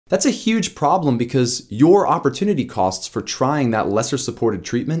That's a huge problem because your opportunity costs for trying that lesser supported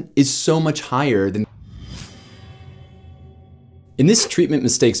treatment is so much higher than. In this treatment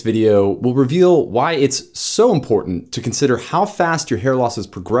mistakes video, we'll reveal why it's so important to consider how fast your hair loss is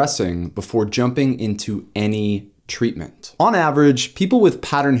progressing before jumping into any treatment. On average, people with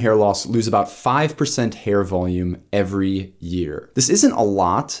pattern hair loss lose about 5% hair volume every year. This isn't a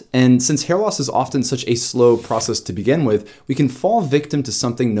lot, and since hair loss is often such a slow process to begin with, we can fall victim to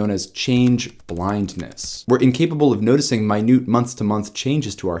something known as change blindness. We're incapable of noticing minute month-to-month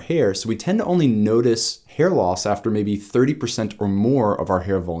changes to our hair, so we tend to only notice hair loss after maybe 30% or more of our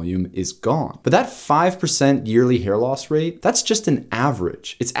hair volume is gone. But that 5% yearly hair loss rate, that's just an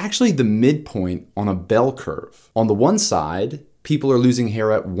average. It's actually the midpoint on a bell curve. On the one side, people are losing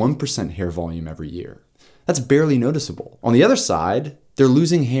hair at 1% hair volume every year. That's barely noticeable. On the other side, they're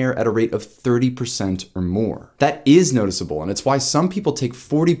losing hair at a rate of 30% or more. That is noticeable, and it's why some people take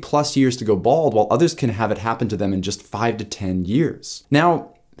 40 plus years to go bald while others can have it happen to them in just 5 to 10 years.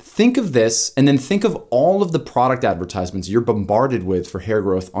 Now, think of this and then think of all of the product advertisements you're bombarded with for hair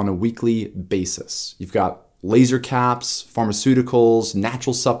growth on a weekly basis. You've got laser caps, pharmaceuticals,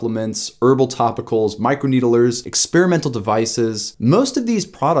 natural supplements, herbal topicals, microneedlers, experimental devices. Most of these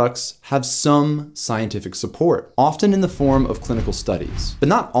products have some scientific support, often in the form of clinical studies. But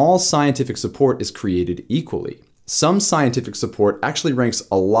not all scientific support is created equally. Some scientific support actually ranks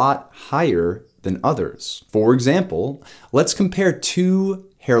a lot higher than others. For example, let's compare two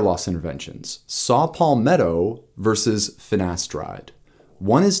hair loss interventions, saw palmetto versus Finasteride.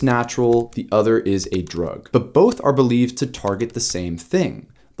 One is natural, the other is a drug, but both are believed to target the same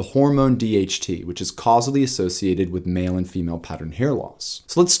thing, the hormone DHT, which is causally associated with male and female pattern hair loss.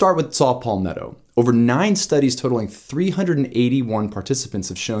 So let's start with saw palmetto. Over 9 studies totaling 381 participants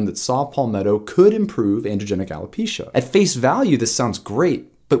have shown that saw palmetto could improve androgenic alopecia. At face value, this sounds great,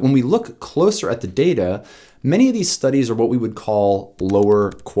 but when we look closer at the data, many of these studies are what we would call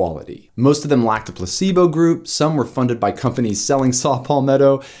lower quality. Most of them lacked a placebo group, some were funded by companies selling saw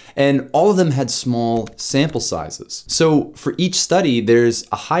palmetto, and all of them had small sample sizes. So for each study, there's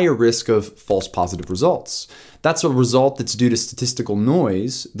a higher risk of false positive results. That's a result that's due to statistical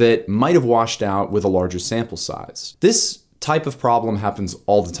noise that might have washed out with a larger sample size. This type of problem happens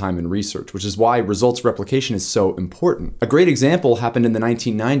all the time in research, which is why results replication is so important. A great example happened in the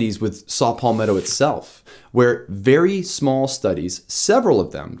 1990s with saw palmetto itself, where very small studies, several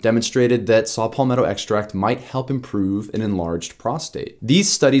of them, demonstrated that saw palmetto extract might help improve an enlarged prostate.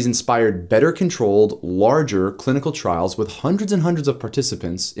 These studies inspired better controlled, larger clinical trials with hundreds and hundreds of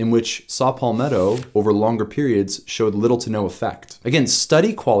participants in which saw palmetto over longer periods showed little to no effect. Again,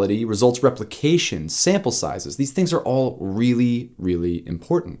 study quality, results replication, sample sizes, these things are all really, really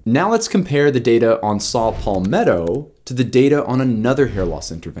important. Now let's compare the data on saw palmetto to the data on another hair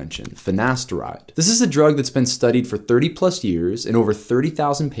loss intervention, Finasteride. This is a drug that's been studied for 30 plus years in over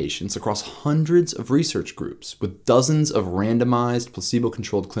 30,000 patients across hundreds of research groups with dozens of randomized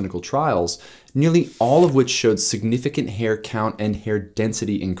placebo-controlled clinical trials, nearly all of which showed significant hair count and hair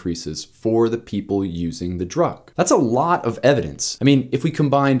density increases for the people using the drug. That's a lot of evidence. I mean, if we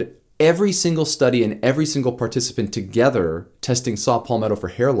combined every single study and every single participant together testing saw palmetto for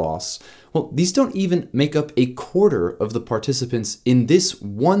hair loss, well, these don't even make up a quarter of the participants in this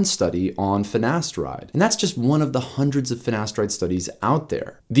one study on Finasteride. And that's just one of the hundreds of Finasteride studies out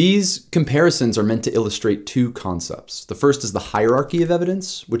there. These comparisons are meant to illustrate two concepts. The first is the hierarchy of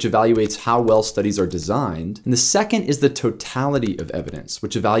evidence, which evaluates how well studies are designed. And the second is the totality of evidence,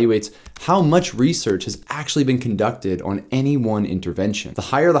 which evaluates how much research has actually been conducted on any one intervention. The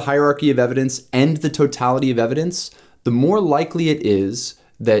higher the hierarchy of evidence and the totality of evidence, the more likely it is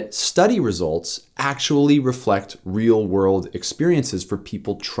that study results actually reflect real-world experiences for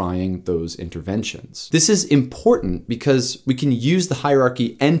people trying those interventions. This is important because we can use the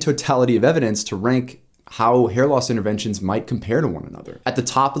hierarchy and totality of evidence to rank how hair loss interventions might compare to one another. At the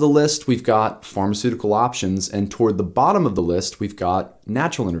top of the list, we've got pharmaceutical options, and toward the bottom of the list, we've got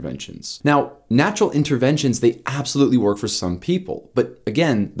natural interventions. Now, natural interventions, they absolutely work for some people, but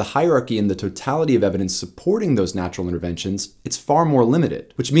again, the hierarchy and the totality of evidence supporting those natural interventions, it's far more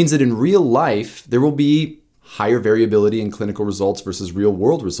limited, which means that in real life, there will be higher variability in clinical results versus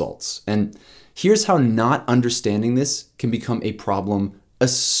real-world results. And here's how not understanding this can become a problem,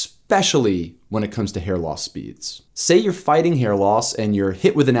 especially when it comes to hair loss speeds. Say you're fighting hair loss and you're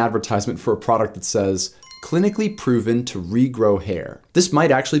hit with an advertisement for a product that says, clinically proven to regrow hair. This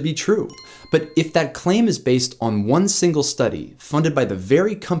might actually be true, but if that claim is based on one single study funded by the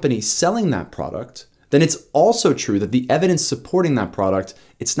very company selling that product, then it's also true that the evidence supporting that product,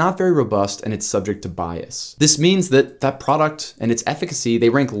 it's not very robust and it's subject to bias. This means that that product and its efficacy, they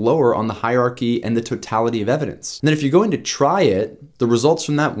rank lower on the hierarchy and the totality of evidence. And then if you're going to try it, the results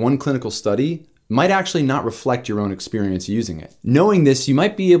from that one clinical study might actually not reflect your own experience using it. Knowing this, you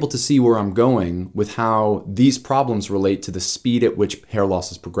might be able to see where I'm going with how these problems relate to the speed at which hair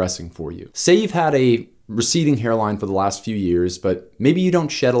loss is progressing for you. Say you've had a receding hairline for the last few years, but maybe you don't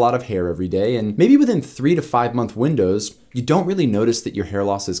shed a lot of hair every day, and maybe within 3 to 5 month windows, you don't really notice that your hair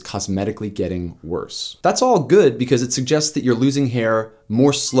loss is cosmetically getting worse. That's all good because it suggests that you're losing hair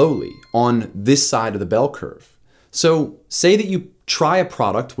more slowly on this side of the bell curve. So say that you try a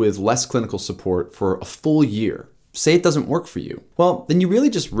product with less clinical support for a full year. Say it doesn't work for you. Well, then you really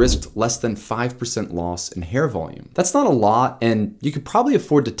just risked less than 5% loss in hair volume. That's not a lot, and you could probably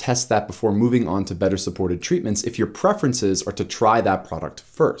afford to test that before moving on to better supported treatments if your preferences are to try that product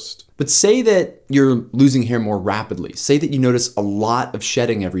first. But say that you're losing hair more rapidly. Say that you notice a lot of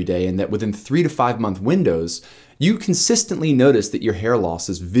shedding every day and that within 3 to 5 month windows, you consistently notice that your hair loss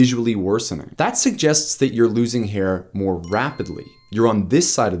is visually worsening. That suggests that you're losing hair more rapidly. You're on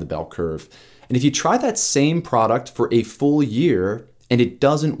this side of the bell curve. And if you try that same product for a full year and it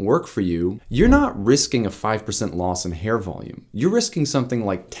doesn't work for you, you're not risking a 5% loss in hair volume. You're risking something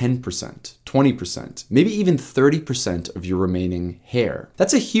like 10%, 20%, maybe even 30% of your remaining hair.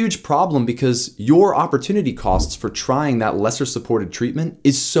 That's a huge problem because your opportunity costs for trying that lesser supported treatment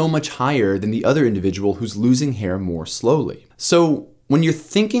is so much higher than the other individual who's losing hair more slowly. So when you're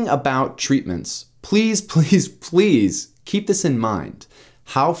thinking about treatments, please, please, please keep this in mind.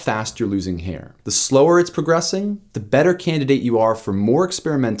 How fast you're losing hair. The slower it's progressing, the better candidate you are for more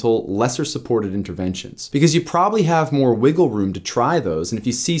experimental, lesser supported interventions. Because you probably have more wiggle room to try those, and if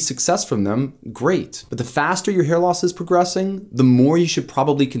you see success from them, great. But the faster your hair loss is progressing, the more you should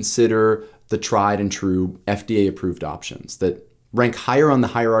probably consider the tried and true FDA-approved options that rank higher on the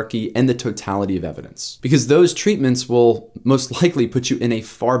hierarchy and the totality of evidence. Because those treatments will most likely put you in a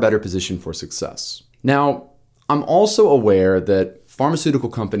far better position for success. Now, I'm also aware that pharmaceutical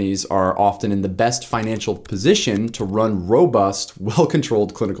companies are often in the best financial position to run robust,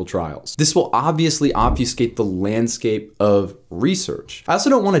 well-controlled clinical trials. This will obviously obfuscate the landscape of research. I also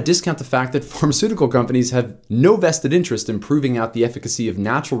don't want to discount the fact that pharmaceutical companies have no vested interest in proving out the efficacy of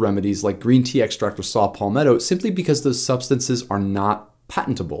natural remedies like green tea extract or saw palmetto simply because those substances are not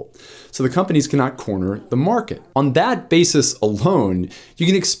patentable. So the companies cannot corner the market. On that basis alone, you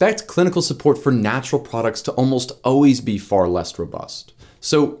can expect clinical support for natural products to almost always be far less robust.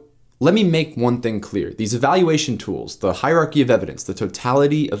 So let me make one thing clear. These evaluation tools, the hierarchy of evidence, the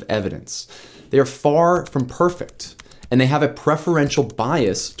totality of evidence, they are far from perfect. And they have a preferential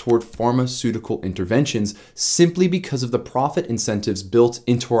bias toward pharmaceutical interventions simply because of the profit incentives built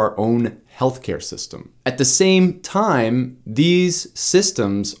into our own healthcare system. At the same time, these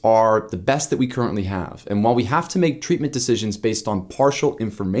systems are the best that we currently have. And while we have to make treatment decisions based on partial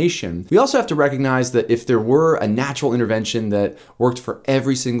information, we also have to recognize that if there were a natural intervention that worked for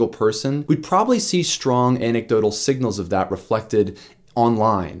every single person, we'd probably see strong anecdotal signals of that reflected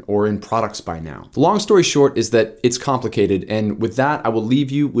online or in products by now. The long story short is that it's complicated, and with that, I will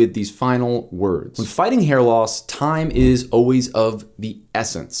leave you with these final words. When fighting hair loss, time is always of the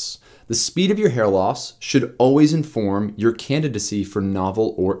essence. The speed of your hair loss should always inform your candidacy for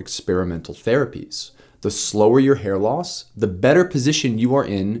novel or experimental therapies. The slower your hair loss, the better position you are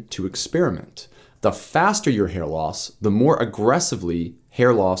in to experiment. The faster your hair loss, the more aggressively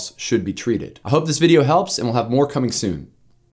hair loss should be treated. I hope this video helps, and we'll have more coming soon.